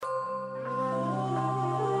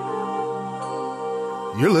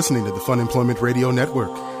You're listening to the Funemployment Radio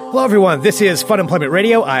Network. Hello, everyone. This is Funemployment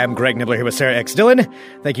Radio. I am Greg Nibbler here with Sarah X. Dillon.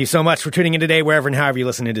 Thank you so much for tuning in today, wherever and however you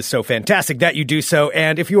listen. It is so fantastic that you do so.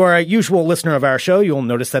 And if you are a usual listener of our show, you'll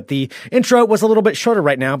notice that the intro was a little bit shorter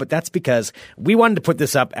right now, but that's because we wanted to put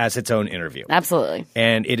this up as its own interview. Absolutely.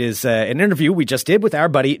 And it is an interview we just did with our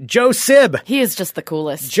buddy, Joe SIB. He is just the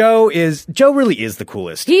coolest. Joe really is the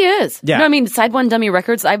coolest. He is. Yeah. No, I mean, Side One Dummy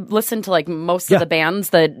Records, I've listened to like most of the bands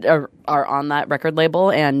that are on that record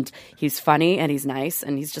label, and he's funny and he's nice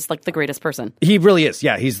and he's just like the greatest person. He really is.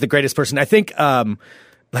 Yeah, he's the greatest person. I think,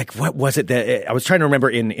 what was it that I was trying to remember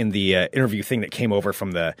in the interview thing that came over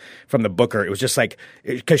from the booker? It was just like,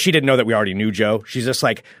 because she didn't know that we already knew Joe. She's just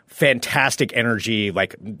like fantastic energy,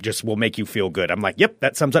 like just will make you feel good. I'm like, yep,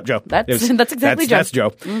 that sums up Joe. That's exactly Joe. That's Joe.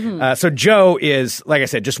 Mm-hmm. So Joe is, like I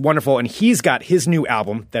said, just wonderful, and he's got his new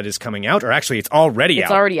album that is coming out, or actually it's already out.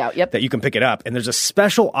 It's already out. Yep. That you can pick it up, and there's a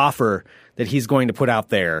special offer that he's going to put out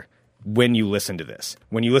there when you listen to this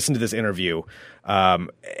interview. And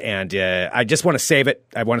I just want to save it.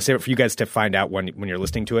 I want to save it for you guys to find out when you're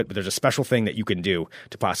listening to it. But there's a special thing that you can do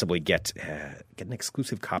to possibly get an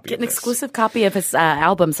exclusive copy of this. Exclusive copy of his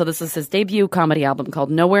album. So this is his debut comedy album called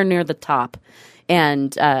Nowhere Near the Top.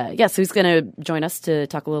 And so he's going to join us to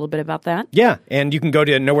talk a little bit about that. Yeah, and you can go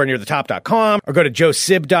to nowherenearthetop.com or go to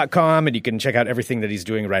joesib.com, and you can check out everything that he's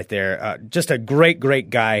doing right there. Just a great, great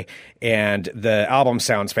guy, and the album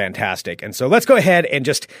sounds fantastic. And so let's go ahead and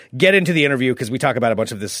just get into the interview, because we talk about a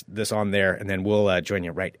bunch of this on there, and then we'll join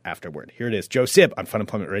you right afterward. Here it is, Joe SIB on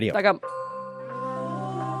Funemployment Radio.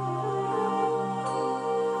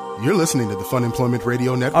 You're listening to the Funemployment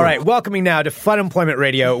Radio Network. All right, welcoming now to Funemployment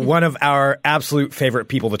Radio, one of our absolute favorite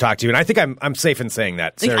people to talk to, and I think I'm safe in saying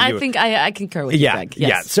that. Sarah, I concur with you, Greg. Yes.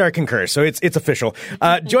 Yeah, Sarah concurs, so it's official.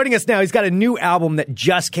 Joining us now, he's got a new album that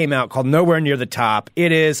just came out called Nowhere Near the Top.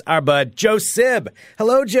 It is our bud, Joe SIB.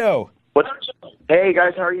 Hello, Joe. What's up? Hey,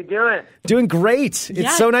 guys, how are you doing? Doing great.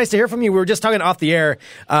 It's so nice to hear from you. We were just talking off the air.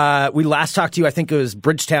 We last talked to you, I think it was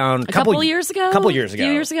Bridgetown. A couple years ago? A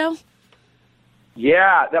few years ago.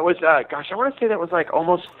 Yeah, that was, I want to say that was like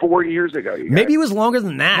almost 4 years ago. Maybe it was longer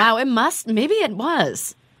than that. Wow, maybe it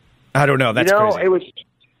was. I don't know. That's crazy.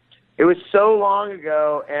 It was so long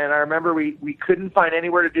ago, and I remember we couldn't find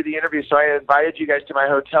anywhere to do the interview, so I invited you guys to my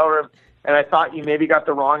hotel room, and I thought you maybe got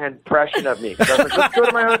the wrong impression of me. So I was like, let's go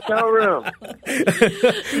to my hotel room.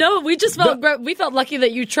 No, we just felt lucky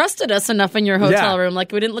that you trusted us enough in your hotel room.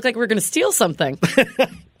 Like, we didn't look like we were going to steal something.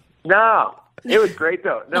 No. It was great,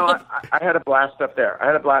 though. No, I had a blast up there. I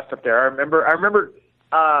remember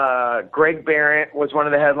Greg Barrett was one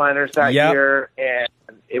of the headliners that year, and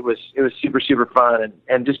it was super, super fun.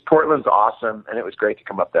 And just Portland's awesome, and it was great to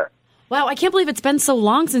come up there. Wow, I can't believe it's been so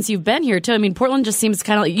long since you've been here, too. I mean, Portland just seems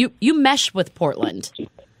kind of like you mesh with Portland.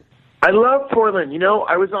 I love Portland. You know,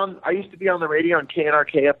 I used to be on the radio on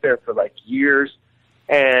KNRK up there for like years.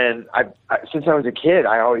 And since I was a kid,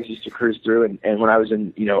 I always used to cruise through. And when I was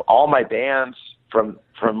in, all my bands from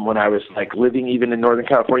when I was like living even in Northern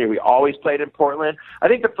California, we always played in Portland. I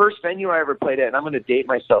think the first venue I ever played at, and I'm going to date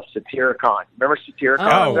myself, Satyricon. Remember Satyricon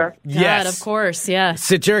up there? Yes. God, of course, yeah.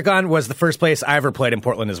 Satyricon was the first place I ever played in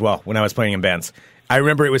Portland as well when I was playing in bands. I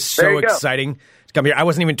remember it was so exciting to come here. I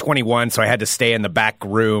wasn't even 21, so I had to stay in the back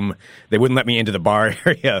room. They wouldn't let me into the bar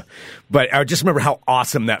area. But I just remember how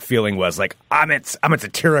awesome that feeling was. Like, I'm at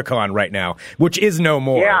Satyricon right now, which is no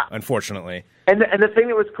more, unfortunately. And the thing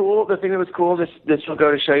that was cool, this will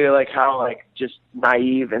go to show you like how like just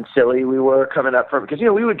naive and silly we were coming up from, because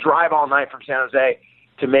we would drive all night from San Jose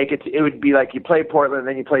to make it. It would be like you play Portland,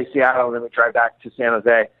 then you play Seattle, and then we drive back to San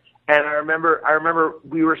Jose. And I remember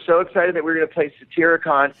we were so excited that we were going to play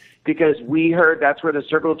Satyricon because we heard that's where the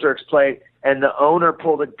Circle Jerks played, and the owner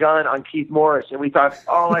pulled a gun on Keith Morris, and we thought,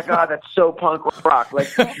 oh my God, that's so punk rock. Like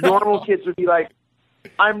normal kids would be like,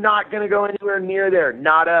 I'm not going to go anywhere near there.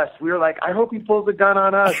 Not us. We were like, I hope he pulls a gun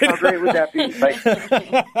on us. How great would that be? Like,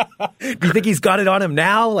 do you think he's got it on him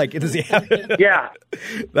now? Like, does he have it? Yeah.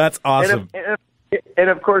 That's awesome. And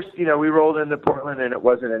of course, we rolled into Portland, and it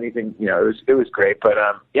wasn't anything. It was great. But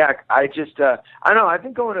I just I don't know. I've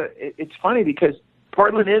been going to. It's funny because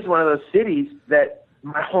Portland is one of those cities that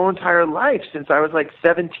my whole entire life, since I was like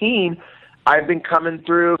 17, I've been coming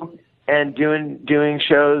through and doing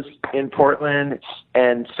shows in Portland,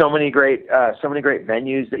 and so many great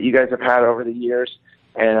venues that you guys have had over the years.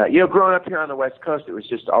 And growing up here on the West Coast, it was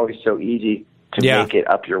just always so easy to make it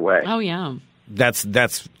up your way. Oh yeah.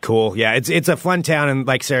 That's cool. Yeah, it's a fun town, and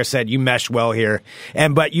like Sarah said, you mesh well here.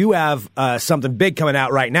 But you have something big coming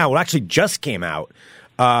out right now. Well, actually, just came out.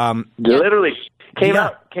 Literally came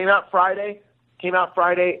out Friday. Came out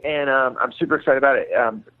Friday, and I'm super excited about it.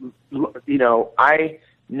 I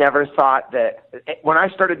never thought that when I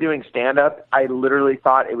started doing stand-up, I literally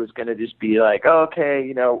thought it was going to just be like, oh,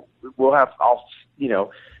 okay, I'll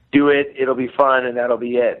do it. It'll be fun, and that'll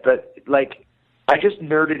be it. But like, I just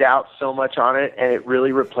nerded out so much on it, and it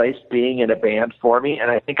really replaced being in a band for me. And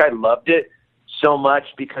I think I loved it so much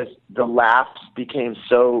because the laughs became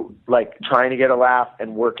so, like, trying to get a laugh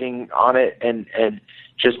and working on it, and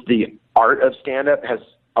just the art of stand-up has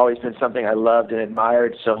always been something I loved and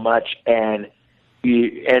admired so much. And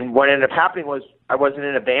what ended up happening was I wasn't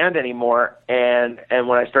in a band anymore, and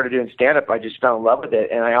when I started doing stand-up, I just fell in love with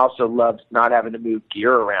it. And I also loved not having to move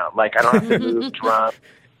gear around. Like, I don't have to move drum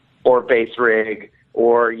or bass rig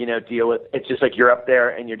or, deal with, it's just like you're up there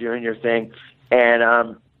and you're doing your thing. And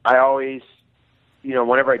I always,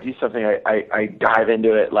 whenever I do something, I dive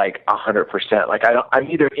into it like 100%. Like,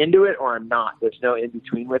 I'm either into it or I'm not. There's no in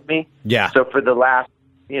between with me. Yeah. So for the last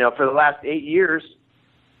 8 years,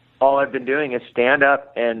 all I've been doing is stand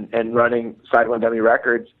up and running Side One Dummy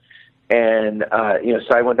Records, and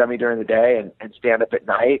Side One Dummy during the day and stand up at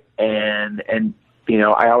night. And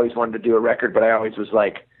I always wanted to do a record, but I always was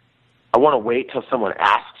like, I want to wait till someone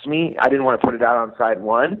asks me. I didn't want to put it out on Side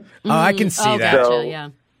One. Oh, I can see that. Gotcha, so, yeah.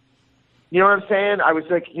 You know what I'm saying? I was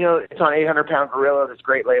like, it's on 800 Pound Gorilla, this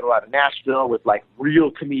great label out of Nashville with like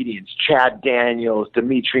real comedians, Chad Daniels,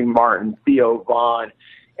 Dimitri Martin, Theo Vaughn,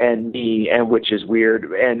 and me, and which is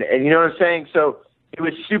weird. And you know what I'm saying? So it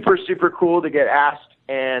was super, super cool to get asked,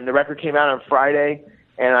 and the record came out on Friday,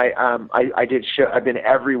 and I did show. I've been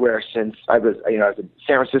everywhere since I was in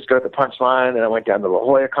San Francisco at the Punchline, then I went down to La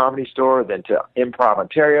Jolla Comedy Store, then to Improv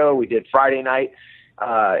Ontario. We did Friday night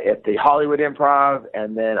at the Hollywood Improv,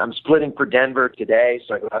 and then I'm splitting for Denver today,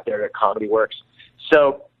 so I go out there to Comedy Works.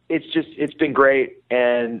 So it's been great,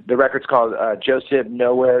 and the record's called Joe SIB,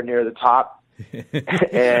 Nowhere Near the Top.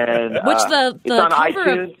 And which the it's on cover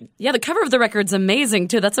iTunes. The cover of the record's amazing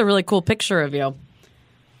too. That's a really cool picture of you.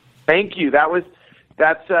 Thank you. That's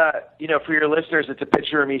for your listeners, it's a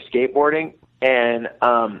picture of me skateboarding, and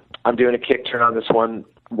I'm doing a kick turn on this one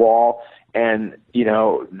wall, and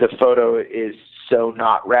the photo is so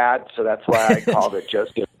not rad, so that's why I called it Joe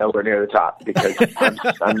SIB, Nowhere Near the Top, because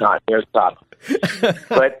I'm not near the top.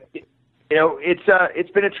 But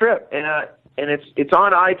it's been a trip, and it's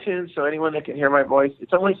on iTunes, so anyone that can hear my voice,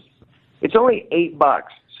 it's only $8.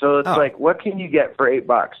 So it's like, what can you get for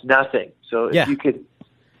 $8? Nothing. So if you could,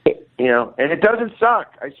 and it doesn't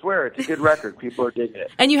suck. I swear, it's a good record. People are digging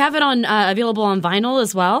it. And you have it on available on vinyl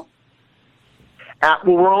as well? Well,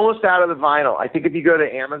 we're almost out of the vinyl. I think if you go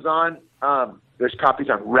to Amazon, there's copies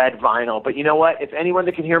on red vinyl. But you know what? If anyone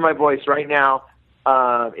that can hear my voice right now,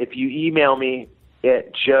 if you email me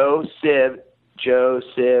at Joe SIB,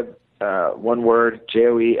 one word,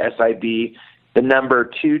 JOESIB, the number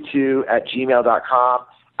 22@gmail.com.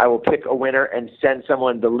 I will pick a winner and send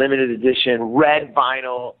someone the limited edition red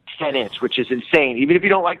vinyl 10-inch, which is insane. Even if you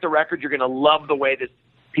don't like the record, you're going to love the way this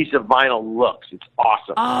piece of vinyl looks. It's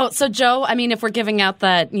awesome. Oh, so Joe, I mean, if we're giving out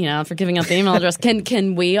the email address,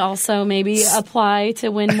 can we also maybe apply to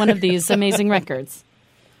win one of these amazing records?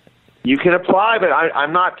 You can apply, but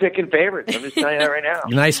I'm not picking favorites. I'm just telling you that right now.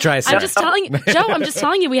 Nice try, Seth. I'm just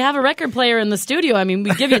telling you, we have a record player in the studio. I mean,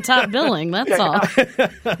 we give you top billing. That's all.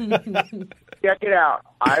 Check it out.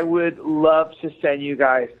 I would love to send you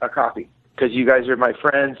guys a copy because you guys are my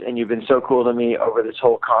friends and you've been so cool to me over this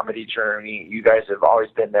whole comedy journey. You guys have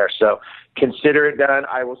always been there. So consider it done.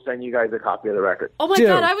 I will send you guys a copy of the record. Oh, my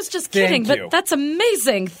God. I was just kidding, but that's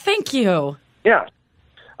amazing. Thank you. Yeah.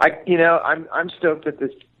 I'm stoked that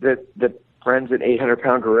the friends at 800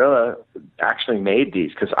 Pound Gorilla actually made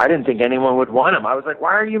these because I didn't think anyone would want them. I was like,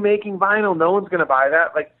 why are you making vinyl? No one's going to buy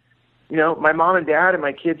that. Like, my mom and dad and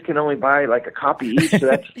my kids can only buy like a copy each, so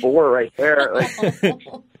that's 4 right there. Like,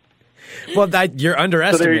 well, you're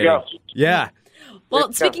underestimating. So there you go. Yeah.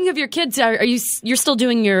 Well, speaking of your kids, you're still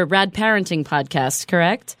doing your Rad Parenting podcast,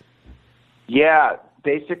 correct? Yeah.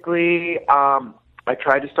 Basically, I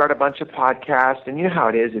tried to start a bunch of podcasts, and you know how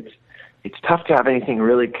it is. It's tough to have anything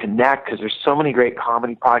really connect because there's so many great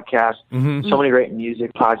comedy podcasts, so many great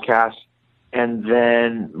music podcasts. And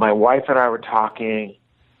then my wife and I were talking,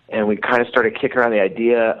 and we kind of started kicking around the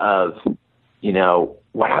idea of,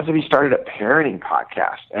 what happens if we started a parenting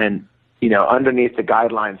podcast? And, underneath the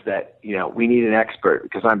guidelines that, we need an expert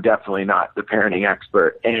because I'm definitely not the parenting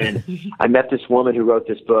expert. And I met this woman who wrote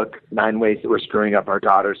this book, 9 Ways That We're Screwing Up Our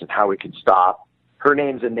Daughters and How We Can Stop. Her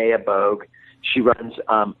name's Anea Bogue. She runs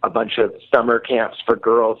a bunch of summer camps for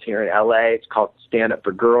girls here in LA. It's called Stand Up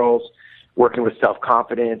for Girls, working with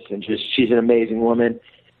self-confidence, and she's an amazing woman.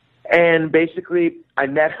 And basically, I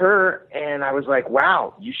met her, and I was like,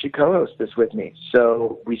 wow, you should co-host this with me.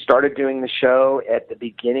 So we started doing the show at the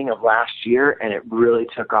beginning of last year, and it really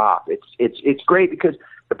took off. It's great because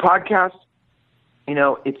the podcast, you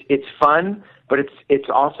know, it's fun, but it's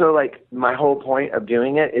also like my whole point of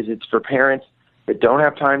doing it is it's for parents that don't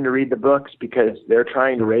have time to read the books because they're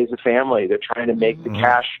trying to raise a family. They're trying to make the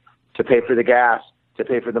cash to pay for the gas, to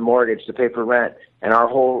pay for the mortgage, to pay for rent. And our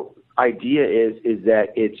whole idea is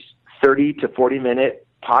that it's 30 to 40-minute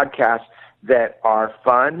podcasts that are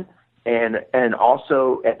fun, and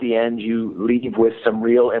also at the end you leave with some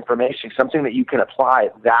real information, something that you can apply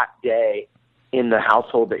that day in the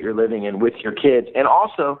household that you're living in with your kids. And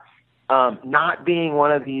also not being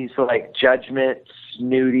one of these like judgment,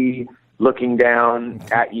 snooty, looking down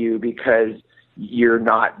at you because you're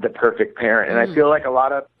not the perfect parent. And I feel like a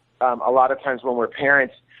lot of times when we're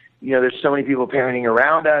parents, you know, there's so many people parenting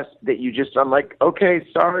around us that I'm like, okay,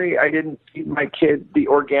 sorry, I didn't feed my kid the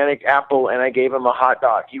organic apple and I gave him a hot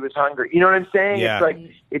dog. He was hungry. You know what I'm saying? Yeah. It's like,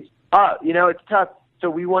 it's you know, it's tough.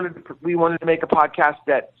 So we wanted to make a podcast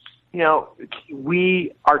that, you know,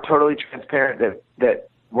 we are totally transparent that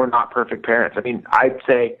we're not perfect parents. I mean, I'd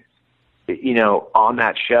say, you know, on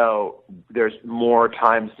that show, there's more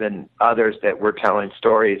times than others that we're telling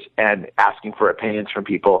stories and asking for opinions from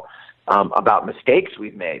people about mistakes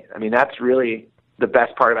we've made. I mean, that's really the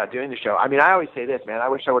best part about doing the show. I mean, I always say this, man, I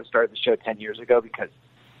wish I would have started the show 10 years ago because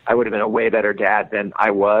I would have been a way better dad than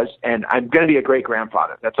I was. And I'm going to be a great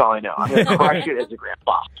grandfather. That's all I know. I'm going to crush it as a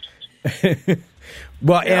grandpa.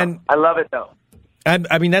 Well, yeah, and I love it, though.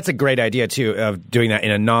 I mean, that's a great idea, too, of doing that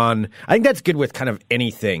in a I think that's good with kind of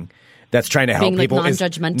anything that's trying to help people.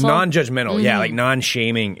 Non-judgmental? Non-judgmental, yeah, like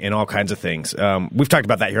non-shaming and all kinds of things. We've talked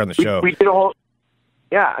about that here on the show. We did a whole...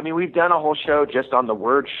 Yeah, I mean, we've done a whole show just on the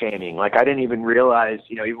word shaming. Like, I didn't even realize,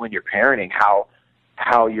 you know, even when you're parenting,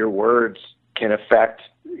 how your words can affect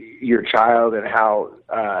your child and how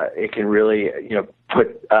it can really, you know,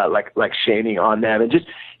 put like shaming on them and just,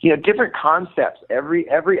 you know, different concepts. Every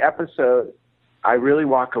episode, I really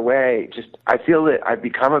walk away. I feel that I've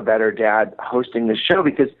become a better dad hosting this show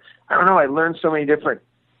because I don't know. I learned so many different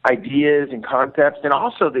ideas and concepts, and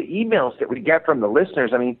also the emails that we get from the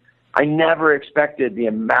listeners. I mean, I never expected the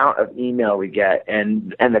amount of email we get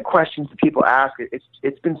and the questions that people ask.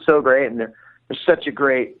 It's been so great, and there's such a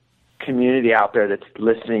great community out there that's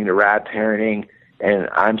listening to Rad Parenting, and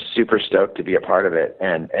I'm super stoked to be a part of it.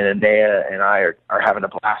 And Anaya and I are having a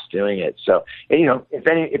blast doing it. So, and, you know,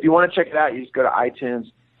 if you want to check it out, you just go to iTunes,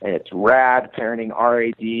 and it's Rad Parenting,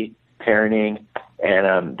 RAD Parenting,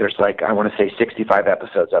 and there's like, I want to say 65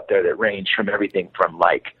 episodes up there that range from everything from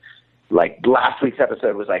like last week's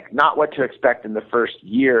episode was like not what to expect in the first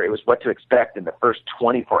year. It was what to expect in the first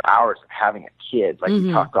 24 hours of having a kid. Like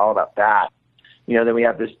we talked all about that. You know, then we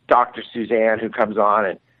have this Dr. Suzanne who comes on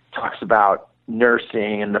and talks about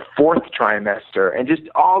nursing and the fourth trimester and just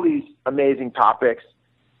all these amazing topics.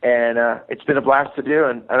 And it's been a blast to do,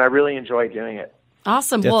 and I really enjoy doing it.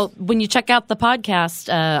 Awesome. Yes. Well, when you check out the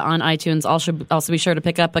podcast on iTunes, also be sure to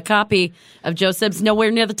pick up a copy of Joe Sib's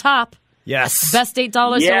Nowhere Near the Top. Yes. Best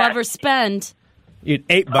 $8 you'll ever spend.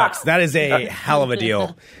 $8. That is a hell of a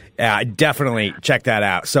deal. Yeah, definitely check that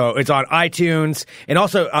out. So it's on iTunes. And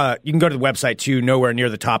also, you can go to the website, too,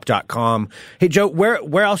 nowherenearthetop.com. Hey, Joe,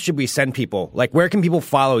 where else should we send people? Like, where can people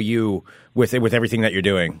follow you with everything that you're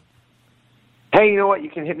doing? Hey, you know what? You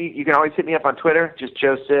can always hit me up on Twitter, just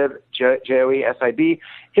Joe Sib, Joe-E-S-I-B.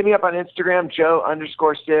 Hit me up on Instagram,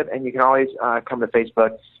 Joe_Sib, and you can always come to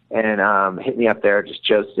Facebook and hit me up there, just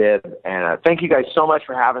Joe Sib. And thank you guys so much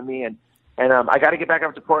for having me. And I got to get back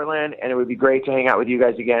up to Portland, and it would be great to hang out with you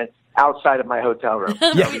guys again outside of my hotel room.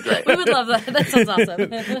 That would be great. We would love that. That sounds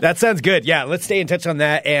awesome. That sounds good. Yeah, let's stay in touch on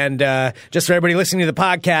that. And just for everybody listening to the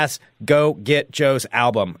podcast, go get Joe's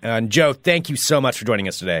album. And Joe, thank you so much for joining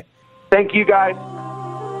us today. Thank you, guys.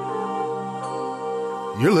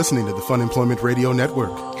 You're listening to the Funemployment Radio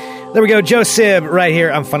Network. There we go. Joe Sib right here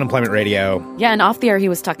on Funemployment Radio. Yeah, and off the air he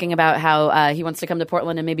was talking about how he wants to come to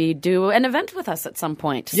Portland and maybe do an event with us at some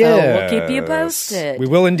point. So we'll keep you posted. We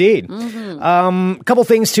will indeed. A couple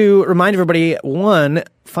things to remind everybody. One,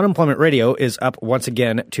 Funemployment Radio is up once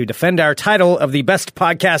again to defend our title of the best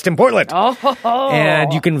podcast in Portland.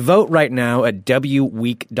 And you can vote right now at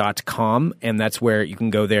wweek.com, and that's where you can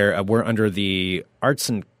go there. We're under the arts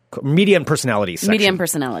and Media and Personalities section. Media and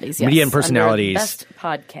Personalities, yes. Media and Personalities. Best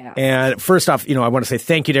podcast. And first off, I want to say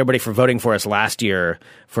thank you to everybody for voting for us last year,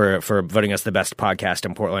 for voting us the best podcast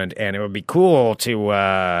in Portland. And it would be cool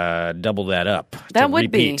to double that up. That would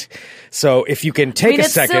repeat. Be. So if you can take a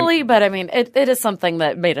second. It's silly, but it is something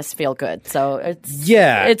that made us feel good. So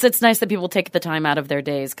it's nice that people take the time out of their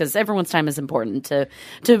days, because everyone's time is important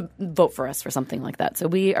to vote for us for something like that. So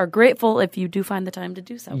we are grateful if you do find the time to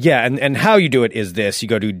do so. Yeah, and how you do it is this. You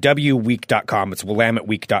go to wweek.com. It's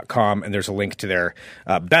willametteweek.com, and there's a link to their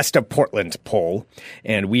Best of Portland poll.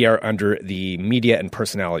 And we are under the Media and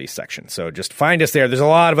Personality section. So just find us there. There's a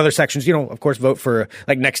lot of other sections. Of course, vote for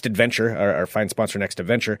like Next Adventure, our fine sponsor, Next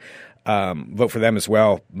Adventure. Vote for them as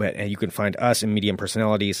well. But you can find us in Media and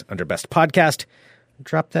Personalities under Best Podcast.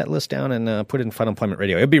 Drop that list down and put it in Funemployment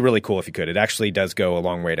Radio. It'd be really cool if you could. It actually does go a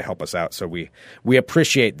long way to help us out. So we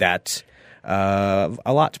appreciate that a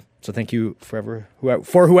lot. So thank you for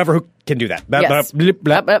whoever who can do that. Yes.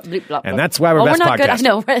 And that's why we're Best Podcast. Good. I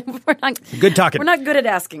know. We're not good talking. We're not good at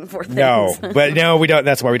asking for things. No, we don't.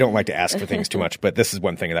 That's why we don't like to ask for things too much. But this is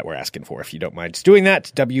one thing that we're asking for. If you don't mind just doing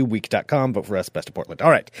that, wweek.com. Vote for us, Best of Portland.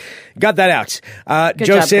 All right. Got that out. Good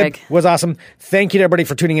Joe job, SIB Greg. was awesome. Thank you to everybody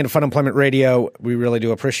for tuning in to Funemployment Radio. We really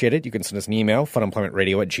do appreciate it. You can send us an email,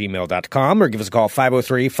 funemploymentradio@gmail.com, or give us a call,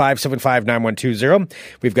 503-575-9120.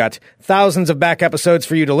 We've got thousands of back episodes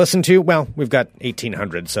for you to listen to. Well, we've got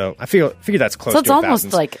 1,800, so I figure that's close to it's almost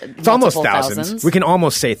thousands. like it's almost thousands. We can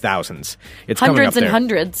almost say thousands. It's hundreds coming and up there.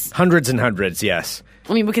 hundreds. Hundreds and hundreds, yes.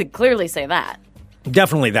 I mean, we could clearly say that.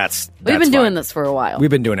 Definitely, that's We've been fine. doing this for a while. We've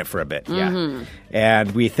been doing it for a bit, yeah. Mm-hmm.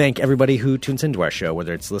 And we thank everybody who tunes into our show,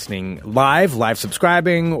 whether it's listening live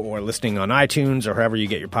subscribing, or listening on iTunes, or wherever you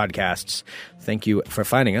get your podcasts. Thank you for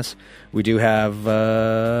finding us. We do have,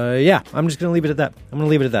 I'm just going to leave it at that.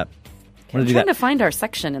 I'm trying to find our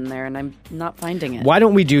section in there, and I'm not finding it. Why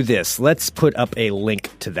don't we do this? Let's put up a link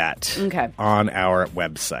to that on our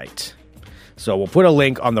website. So we'll put a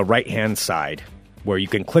link on the right-hand side where you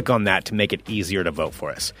can click on that to make it easier to vote for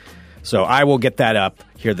us. So I will get that up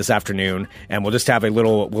here this afternoon, and we'll just have a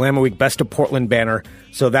little Willamette Week Best of Portland banner,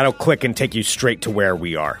 so that'll click and take you straight to where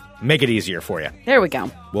we are. Make it easier for you. There we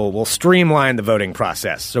go. We'll streamline the voting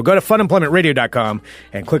process. So go to funemploymentradio.com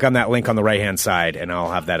and click on that link on the right-hand side, and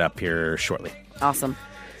I'll have that up here shortly. Awesome.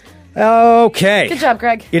 Okay. Good job,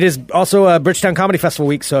 Greg. It is also a Bridgetown Comedy Festival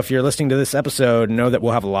week, so if you're listening to this episode, know that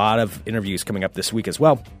we'll have a lot of interviews coming up this week as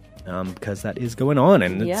well. Because that is going on,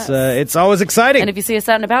 and it's always exciting. And if you see us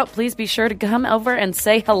out and about, please be sure to come over and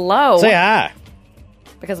say hello. Say hi.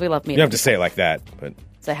 Because we love meeting. You don't have to say it like that, but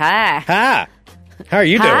say hi. Hi. How are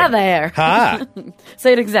you doing? Hi there. Hi.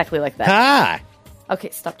 Say it exactly like that. Hi.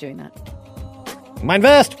 Okay, stop doing that. Mind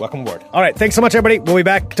Vest. Welcome aboard. All right, thanks so much, everybody. We'll be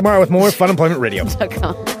back tomorrow with more Funemployment Radio.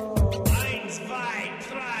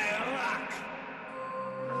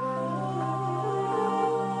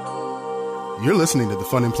 You're listening to the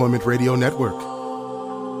Funemployment Radio Network.